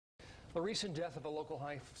The recent death of a local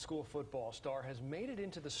high school football star has made it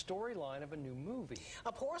into the storyline of a new movie.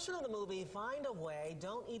 A portion of the movie, Find a Way,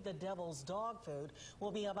 Don't Eat the Devil's Dog Food,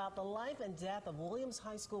 will be about the life and death of Williams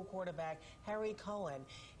High School quarterback Harry Cohen.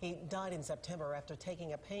 He died in September after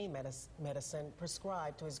taking a pain medicine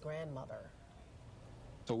prescribed to his grandmother.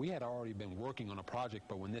 So we had already been working on a project,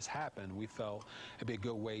 but when this happened, we felt it'd be a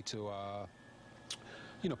good way to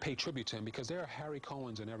pay tribute to him, because there are Harry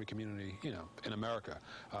Cohens in every community, in America.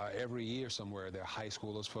 Every year somewhere there are high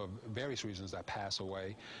schoolers for various reasons that pass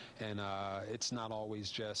away, and it's not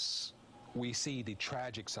always just, we see the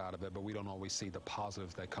tragic side of it, but we don't always see the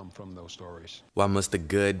positives that come from those stories. Why must the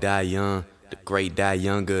good die young, the great die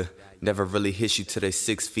younger? Never really hit you till they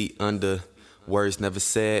 6 feet under. Words never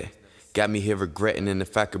said, got me here regretting, and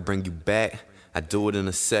if I could bring you back, I'd do it in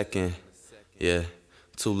a second. Yeah,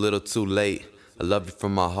 too little, too late. I love you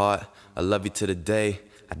from my heart, I love you to the day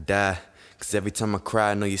I die. Cause every time I cry,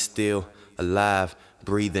 I know you're still alive,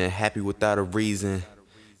 breathing, happy without a reason.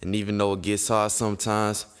 And even though it gets hard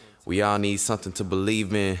sometimes, we all need something to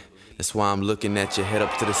believe in. That's why I'm looking at you, head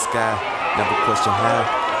up to the sky. Never question how,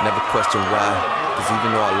 never question why. Cause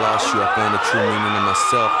even though I lost you, I found the true meaning in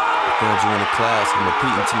myself. I found you in the clouds, I'm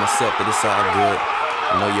repeating to myself that it's all good.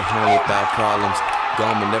 I know you're home without problems,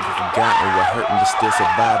 gone but never forgotten. We're hurting but still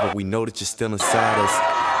surviving. We know that you're still inside us.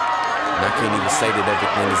 And I can't even say that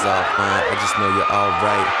everything is all fine, I just know you're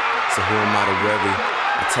alright. So who am I to worry?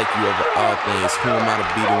 I take you over all things. Who am I to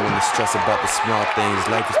be the one to stress about the small things?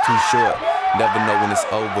 Life is too short, never know when it's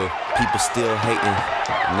over. People still hating,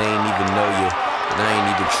 and they ain't even know you. And I ain't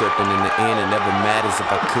even tripping. In the end, it never matters.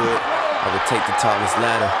 If I could, I would take the tallest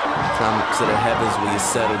ladder, climb up to the heavens where you're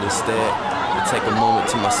settled instead. And take a moment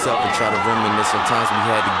to myself and try to reminisce on times we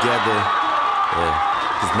had together.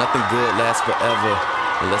 Yeah, cause nothing good lasts forever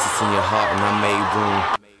unless it's in your heart, and I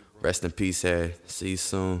made room. Rest in peace, Harry. See you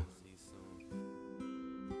soon.